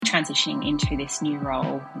transitioning into this new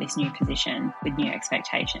role, this new position with new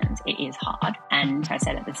expectations, it is hard. And I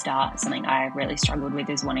said at the start, something I really struggled with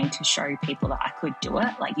is wanting to show people that I could do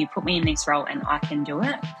it. Like, you put me in this role and I can do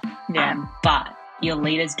it. Yeah. But your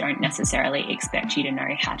leaders don't necessarily expect you to know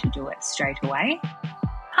how to do it straight away.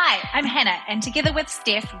 Hi, I'm Hannah, and together with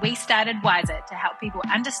Steph, we started Wiser to help people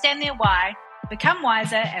understand their why, become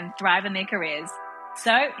wiser, and thrive in their careers.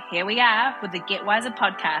 So here we are with the Get Wiser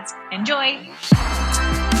podcast. Enjoy.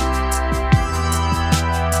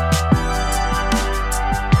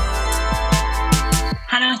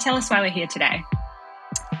 Hannah, tell us why we're here today.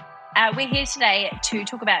 We're here today to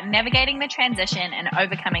talk about navigating the transition and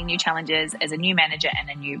overcoming new challenges as a new manager in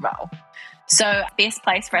a new role. So best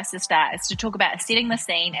place for us to start is to talk about setting the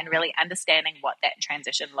scene and really understanding what that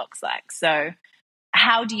transition looks like. So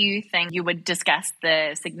how do you think you would discuss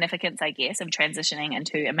the significance, I guess, of transitioning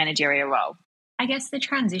into a managerial role? I guess the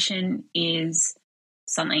transition is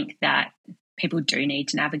something that people do need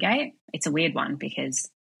to navigate. It's a weird one because,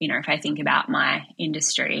 if I think about my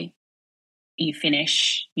industry, you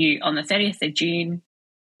on the 30th of June,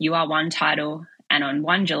 you are one title, and on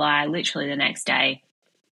 1 July, literally the next day,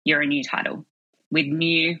 you're a new title with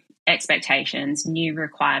new expectations, new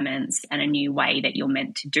requirements, and a new way that you're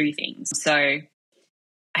meant to do things. So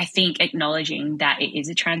I think acknowledging that it is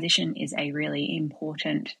a transition is a really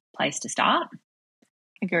important place to start.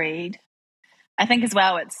 Agreed. I think as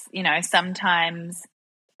well, it's, sometimes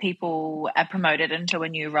people are promoted into a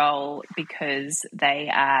new role because they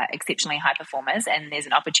are exceptionally high performers and there's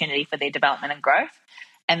an opportunity for their development and growth.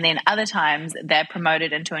 And then other times they're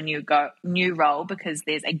promoted into a new role because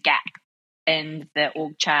there's a gap in the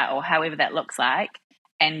org chart or however that looks like,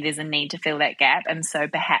 and there's a need to fill that gap. And so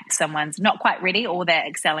perhaps someone's not quite ready or they're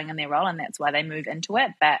excelling in their role and that's why they move into it.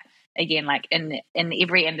 But again, like in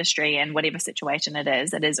every industry and whatever situation it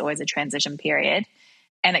is always a transition period.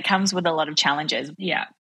 And it comes with a lot of challenges. Yeah,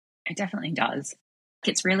 it definitely does.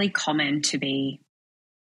 It's really common to be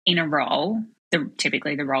in a role,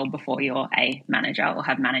 typically the role before you're a manager or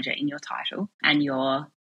have manager in your title, and you're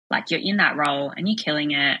in that role and you're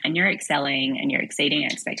killing it and you're excelling and you're exceeding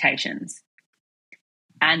expectations.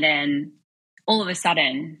 And then all of a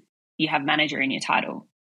sudden you have manager in your title.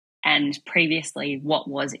 And previously what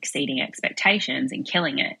was exceeding expectations and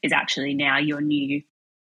killing it is actually now your new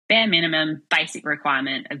bare minimum basic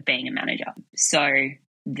requirement of being a manager. So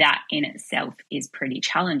that in itself is pretty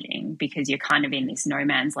challenging because you're kind of in this no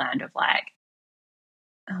man's land of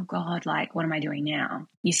oh God, what am I doing now?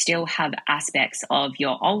 You still have aspects of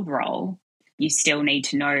your old role. You still need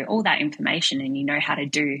to know all that information and you know how to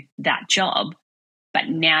do that job. But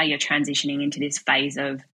now you're transitioning into this phase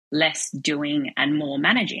of less doing and more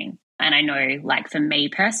managing. And I know, for me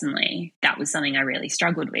personally, that was something I really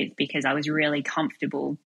struggled with because I was really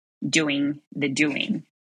comfortable doing the doing.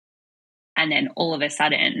 And then all of a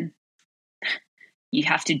sudden, you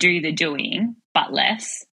have to do the doing, but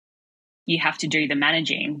less. You have to do the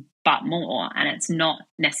managing, but more. And it's not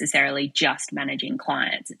necessarily just managing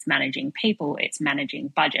clients. It's managing people. It's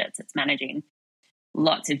managing budgets. It's managing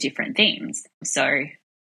lots of different things. So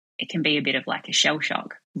it can be a bit of a shell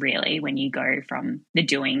shock, really, when you go from the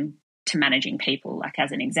doing to managing people.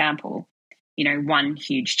 As an example, one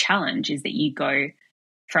huge challenge is that you go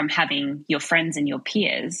from having your friends and your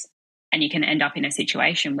peers, and you can end up in a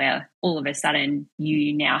situation where all of a sudden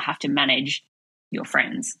you now have to manage your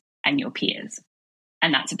friends and your peers.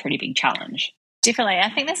 And that's a pretty big challenge. Definitely. I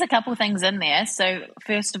think there's a couple of things in there. So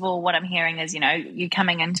first of all, what I'm hearing is, you're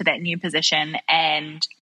coming into that new position and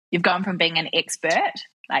you've gone from being an expert,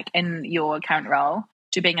 in your current role,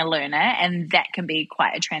 to being a learner. And that can be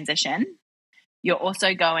quite a transition. You're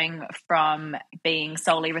also going from being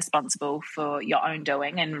solely responsible for your own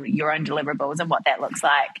doing and your own deliverables and what that looks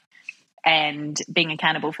like, and being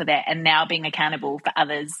accountable for that, and now being accountable for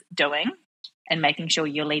others doing and making sure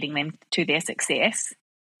you're leading them to their success.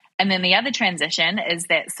 And then the other transition is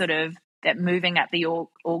that sort of that moving up the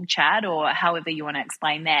org chart, or however you want to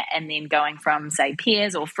explain that, and then going from, say,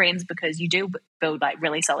 peers or friends, because you do build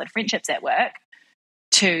really solid friendships at work,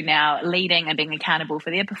 to now leading and being accountable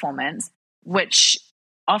for their performance, which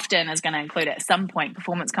often is going to include at some point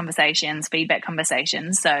performance conversations, feedback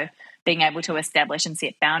conversations. So being able to establish and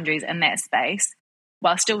set boundaries in that space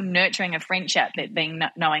while still nurturing a friendship, but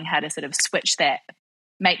knowing how to sort of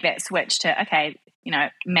make that switch to, okay,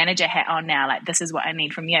 manager hat on now, this is what I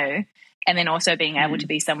need from you. And then also being able to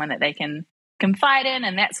be someone that they can confide in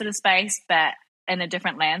and that sort of space, but in a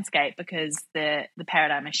different landscape because the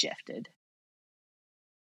paradigm has shifted.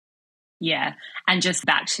 Yeah. And just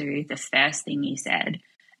back to the first thing you said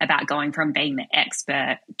about going from being the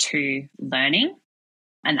expert to learning.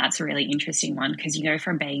 And that's a really interesting one because you go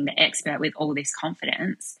from being the expert with all this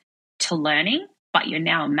confidence to learning, but you're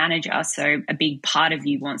now a manager. So a big part of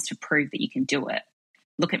you wants to prove that you can do it.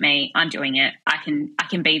 Look at me, I'm doing it. I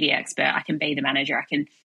can be the expert. I can be the manager. I can,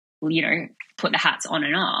 put the hats on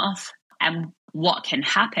and off. And what can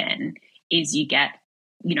happen is you get,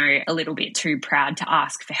 a little bit too proud to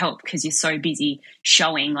ask for help because you're so busy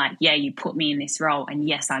showing like, yeah, you put me in this role and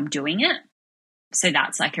yes, I'm doing it. So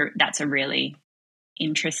that's a really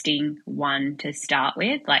interesting one to start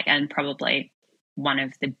with, and probably one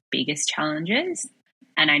of the biggest challenges.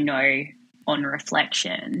 And I know on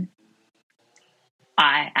reflection,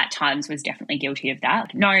 I at times was definitely guilty of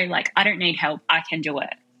that. No, I don't need help. I can do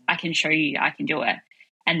it. I can show you I can do it.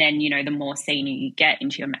 And then, the more senior you get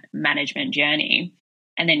into your management journey,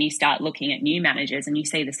 and then you start looking at new managers and you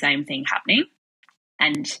see the same thing happening.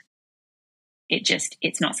 And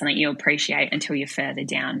it's not something you appreciate until you're further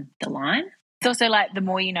down the line. It's also the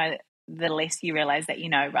more you know, the less you realize that you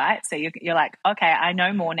know, right? So you're like, okay, I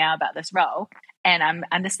know more now about this role and I'm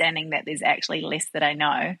understanding that there's actually less that I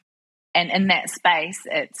know. And in that space,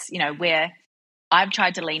 it's, where I've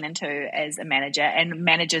tried to lean into as a manager, and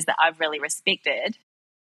managers that I've really respected,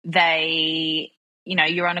 they,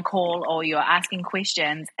 you're on a call or you're asking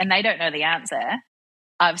questions and they don't know the answer.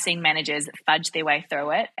 I've seen managers fudge their way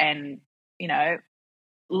through it and,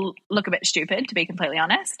 look a bit stupid, to be completely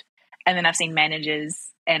honest. And then I've seen managers,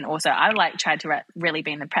 and also I tried to really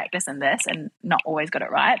be in the practice in this and not always got it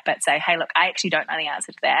right, but say, hey, look, I actually don't know the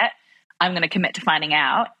answer to that. I'm going to commit to finding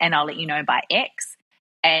out and I'll let you know by X.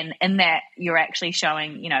 And in that, you're actually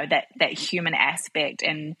showing, that human aspect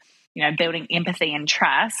and, building empathy and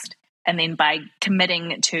trust. And then by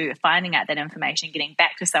committing to finding out that information, getting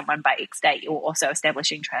back to someone by X date, you're also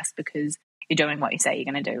establishing trust because you're doing what you say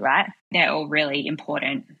you're going to do, right? They're all really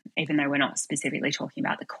important, even though we're not specifically talking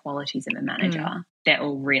about the qualities of a manager. They're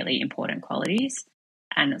all really important qualities.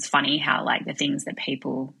 And it's funny how the things that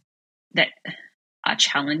people that are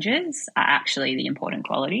challenges are actually the important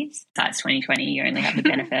qualities. So it's 2020, you only have the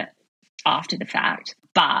benefit after the fact.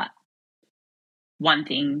 But one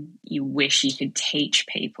thing you wish you could teach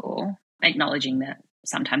people, acknowledging that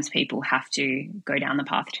sometimes people have to go down the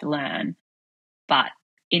path to learn, but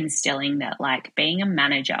instilling that being a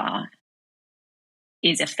manager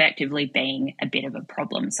is effectively being a bit of a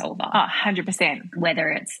problem solver. Oh, 100%. Whether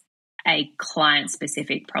it's a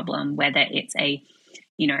client-specific problem, whether it's a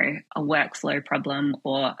workflow problem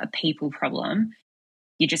or a people problem,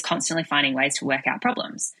 you're just constantly finding ways to work out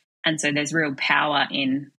problems. And so there's real power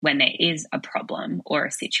in when there is a problem or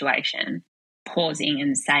a situation, pausing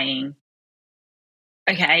and saying,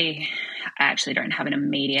 okay, I actually don't have an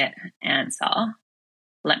immediate answer.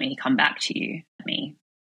 Let me come back to you. Let me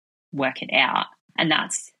work it out. And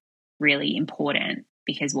that's really important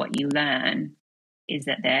because what you learn is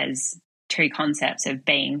that there's two concepts of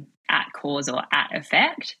being at cause or at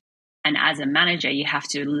effect. And as a manager, you have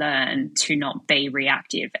to learn to not be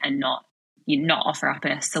reactive and not offer up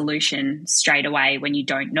a solution straight away when you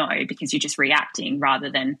don't know, because you're just reacting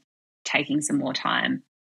rather than taking some more time,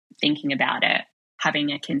 thinking about it,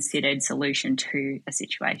 having a considered solution to a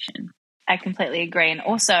situation. I completely agree. And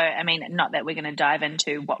also, not that we're going to dive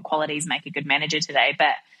into what qualities make a good manager today,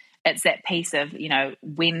 but it's that piece of,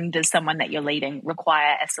 when does someone that you're leading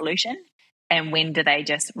require a solution? And when do they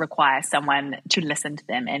just require someone to listen to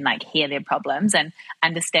them and hear their problems, and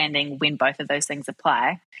understanding when both of those things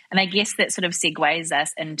apply. And I guess that sort of segues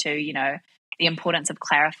us into, the importance of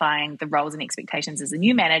clarifying the roles and expectations as a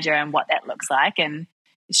new manager and what that looks like, and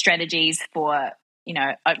strategies for,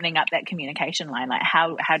 opening up that communication line.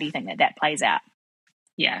 How do you think that plays out?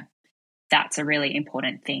 Yeah, that's a really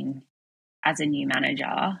important thing as a new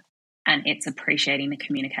manager. And it's appreciating the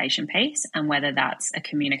communication piece, and whether that's a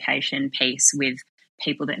communication piece with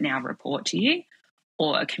people that now report to you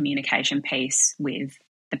or a communication piece with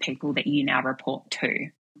the people that you now report to.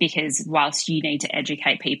 Because whilst you need to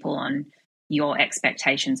educate people on your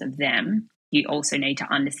expectations of them, you also need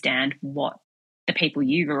to understand what the people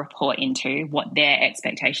you report into, what their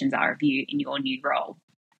expectations are of you in your new role.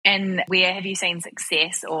 And where have you seen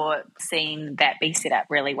success or seen that be set up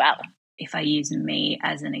really well? If I use me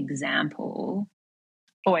as an example.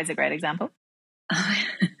 Always a great example.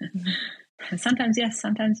 Sometimes yes,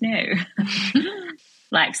 sometimes no.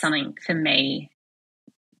 Something for me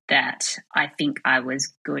that I think I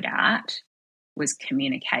was good at was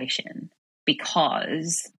communication,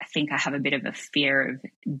 because I think I have a bit of a fear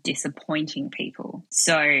of disappointing people.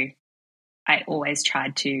 So I always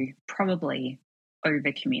tried to probably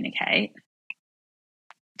over communicate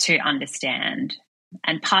to understand.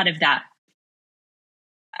 And part of that,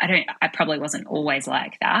 I probably wasn't always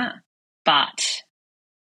like that, but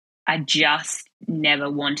I just never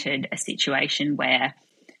wanted a situation where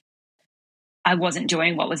I wasn't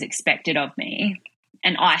doing what was expected of me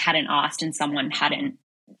and I hadn't asked and someone hadn't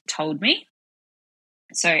told me.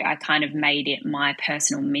 So I kind of made it my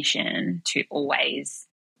personal mission to always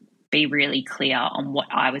be really clear on what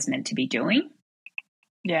I was meant to be doing.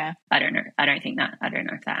 Yeah. I don't know. I don't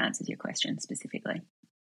know if that answers your question specifically.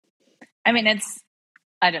 I mean,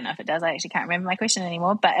 I don't know if it does. I actually can't remember my question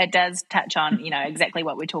anymore, but it does touch on, exactly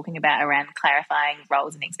what we're talking about around clarifying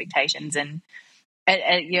roles and expectations. And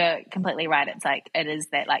you're completely right. It's like, it is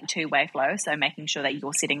that like two-way flow. So making sure that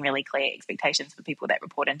you're setting really clear expectations for people that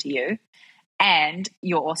report into you. And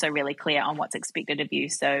you're also really clear on what's expected of you.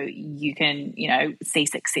 So you can, see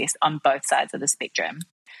success on both sides of the spectrum.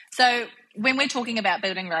 So when we're talking about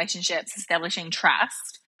building relationships, establishing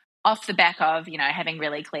trust off the back of, having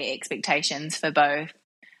really clear expectations for both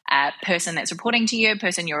person that's reporting to you,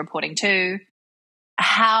 person you're reporting to,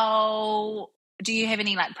 how do you have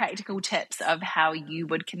any like practical tips of how you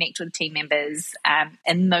would connect with team members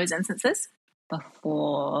in those instances?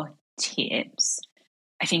 Before tips,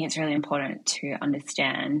 I think it's really important to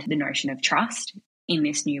understand the notion of trust in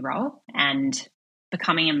this new role. And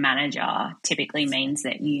becoming a manager typically means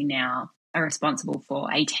that you now are responsible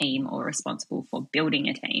for a team or responsible for building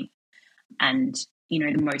a team. And,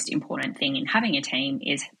 the most important thing in having a team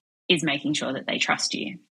is making sure that they trust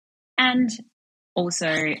you. And also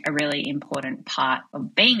a really important part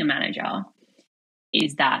of being a manager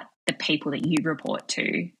is that the people that you report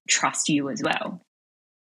to trust you as well.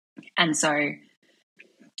 And so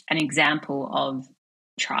an example of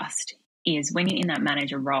trust is when you're in that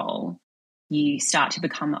manager role, you start to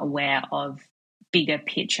become aware of bigger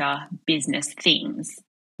picture business things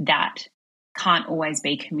that can't always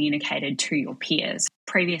be communicated to your peers.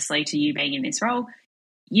 Previously to you being in this role,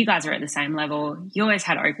 you guys are at the same level. You always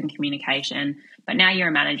had open communication, but now you're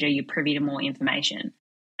a manager, you're privy to more information.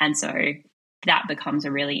 And so that becomes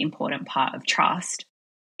a really important part of trust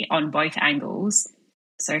on both angles.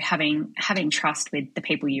 So having trust with the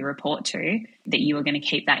people you report to, that you are going to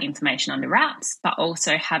keep that information under wraps, but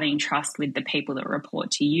also having trust with the people that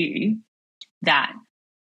report to you, that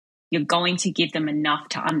you're going to give them enough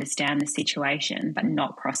to understand the situation, but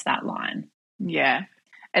not cross that line. Yeah.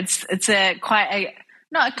 It's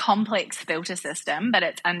not a complex filter system, but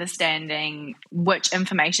it's understanding which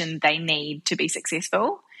information they need to be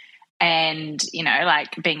successful. And,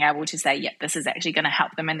 like being able to say, yep, this is actually going to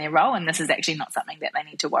help them in their role. And this is actually not something that they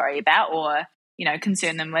need to worry about or,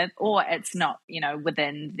 concern them with, or it's not,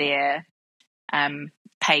 within their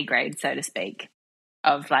pay grade, so to speak,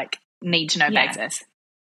 of like need to know basis.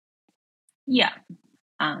 Yeah.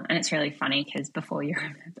 And it's really funny because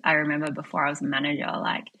I remember before I was a manager,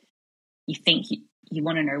 like you think you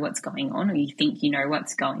want to know what's going on, or you think you know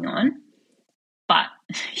what's going on, but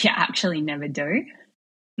you actually never do.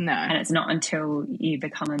 No. And it's not until you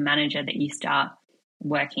become a manager that you start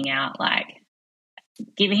working out like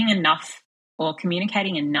giving enough or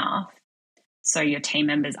communicating enough so your team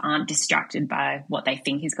members aren't distracted by what they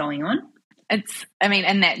think is going on. And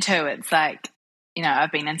that too, it's like,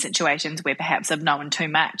 I've been in situations where perhaps I've known too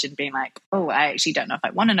much and been like, oh, I actually don't know if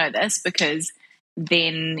I want to know this, because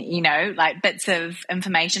then, like bits of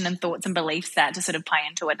information and thoughts and beliefs start to sort of play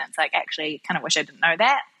into it. And it's like, actually, kind of wish I didn't know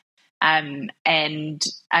that. And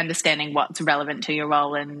understanding what's relevant to your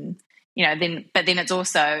role. And, then it's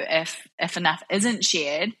also if enough isn't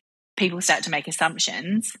shared, people start to make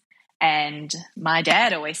assumptions. And my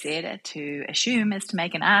dad always said to assume is to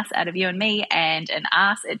make an ass out of you and me, and an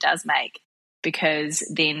ass it does make, because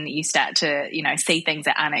then you start to, see things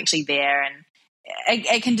that aren't actually there, and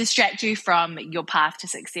it can distract you from your path to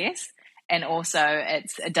success. And also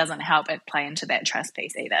it doesn't help it play into that trust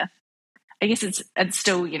piece either. I guess it's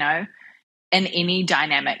still, in any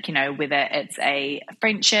dynamic, whether it's a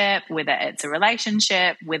friendship, whether it's a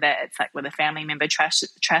relationship, whether it's like with a family member,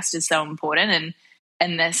 trust is so important. And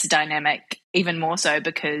in this dynamic, even more so,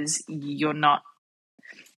 because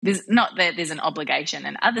there's not that there's an obligation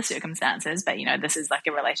in other circumstances, but, this is like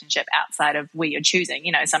a relationship outside of where you're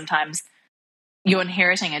choosing. Sometimes you're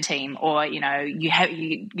inheriting a team, or, you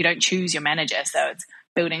don't choose your manager. So it's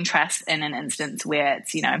building trust in an instance where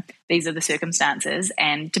it's, these are the circumstances,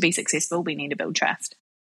 and to be successful, we need to build trust.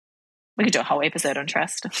 We could do a whole episode on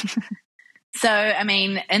trust. So, I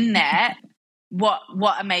mean, in that, what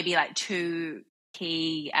are maybe like two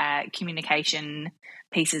key communication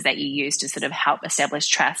pieces that you use to sort of help establish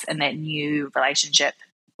trust in that new relationship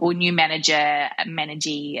or new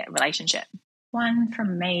managee relationship? One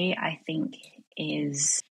from me, I think,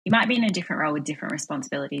 is you might be in a different role with different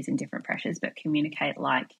responsibilities and different pressures, but communicate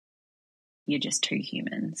like you're just two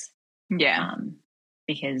humans. Yeah.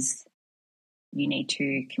 because you need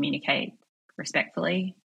to communicate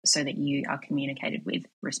respectfully so that you are communicated with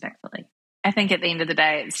respectfully. I think at the end of the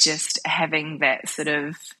day, it's just having that sort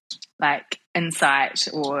of like insight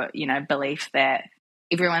or, belief that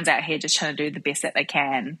everyone's out here just trying to do the best that they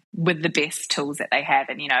can with the best tools that they have.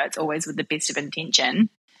 And, it's always with the best of intention.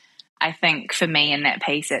 I think for me in that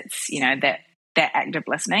piece, it's, that active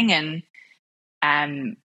listening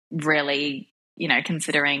and really,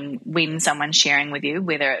 considering when someone's sharing with you,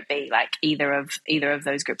 whether it be like either of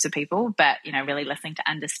those groups of people, but, really listening to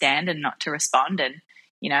understand and not to respond. And,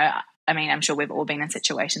 I'm sure we've all been in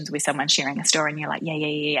situations where someone's sharing a story and you're like,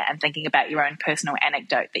 yeah, and thinking about your own personal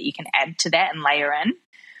anecdote that you can add to that and layer in.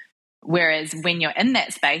 Whereas when you're in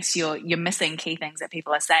that space, you're missing key things that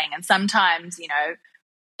people are saying. And sometimes,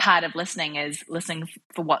 part of listening is listening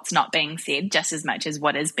for what's not being said just as much as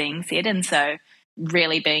what is being said. And so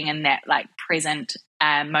really being in that like present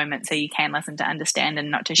moment so you can listen to understand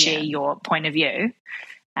and not to share your point of view.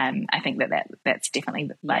 I think that's definitely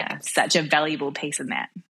such a valuable piece in that.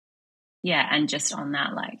 Yeah, and just on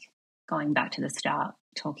that, like going back to the start,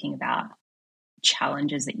 talking about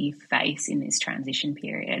challenges that you face in this transition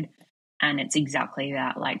period. And it's exactly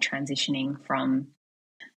that, like transitioning from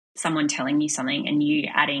someone telling you something and you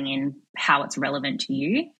adding in how it's relevant to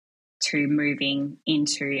you to moving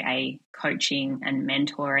into a coaching and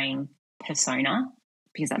mentoring persona,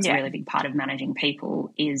 because that's a really big part of managing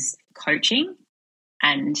people is coaching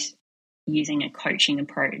and using a coaching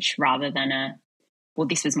approach rather than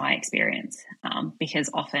this was my experience, because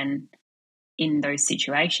often in those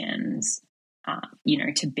situations,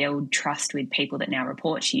 to build trust with people that now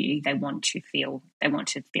report to you, they want to feel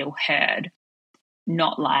heard,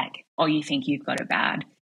 not like, oh, you think you've got it bad.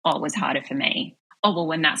 Oh, it was harder for me. Oh, well,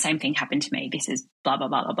 when that same thing happened to me, this is blah, blah,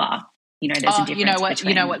 blah, blah, blah. There's a difference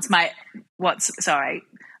between...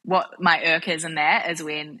 What my irk is in that is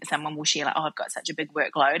when someone will share like, oh, I've got such a big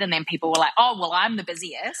workload. And then people were like, oh, well, I'm the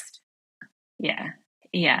busiest. Yeah.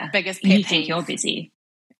 Biggest pet you peeve. Think you're busy.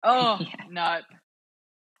 Oh, nope.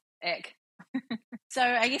 Ick. So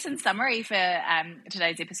I guess in summary for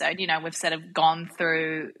today's episode, we've sort of gone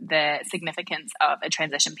through the significance of a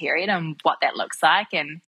transition period and what that looks like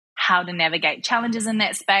and how to navigate challenges in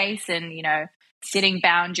that space and, setting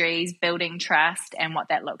boundaries, building trust and what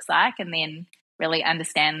that looks like. And then really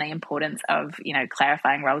understand the importance of,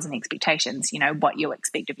 clarifying roles and expectations, what you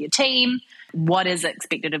expect of your team, what is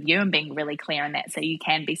expected of you and being really clear in that so you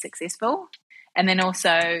can be successful. And then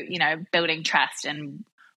also, building trust and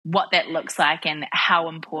what that looks like and how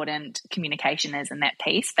important communication is in that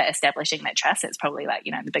piece for establishing that trust. It's probably like,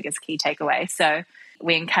 the biggest key takeaway. So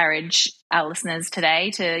we encourage our listeners today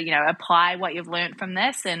to, apply what you've learned from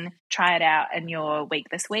this and try it out in your week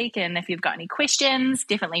this week. And if you've got any questions,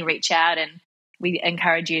 definitely reach out, and we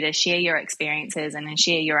encourage you to share your experiences and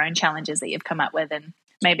share your own challenges that you've come up with. And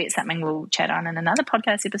maybe it's something we'll chat on in another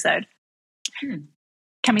podcast episode.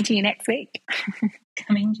 Coming to you next week.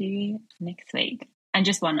 And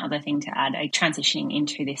just one other thing to add, transitioning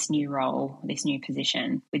into this new role, this new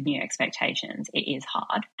position with new expectations, it is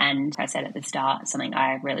hard. And I said at the start, something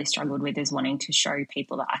I really struggled with is wanting to show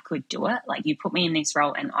people that I could do it. Like, you put me in this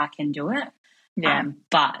role and I can do it. Yeah.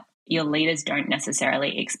 But your leaders don't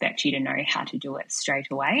necessarily expect you to know how to do it straight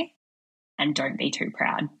away. And don't be too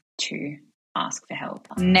proud to ask for help.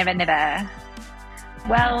 Never.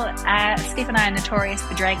 Well, Steph and I are notorious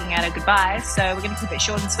for dragging out our goodbyes, so we're going to keep it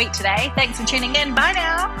short and sweet today. Thanks for tuning in. Bye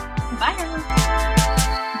now. Bye now.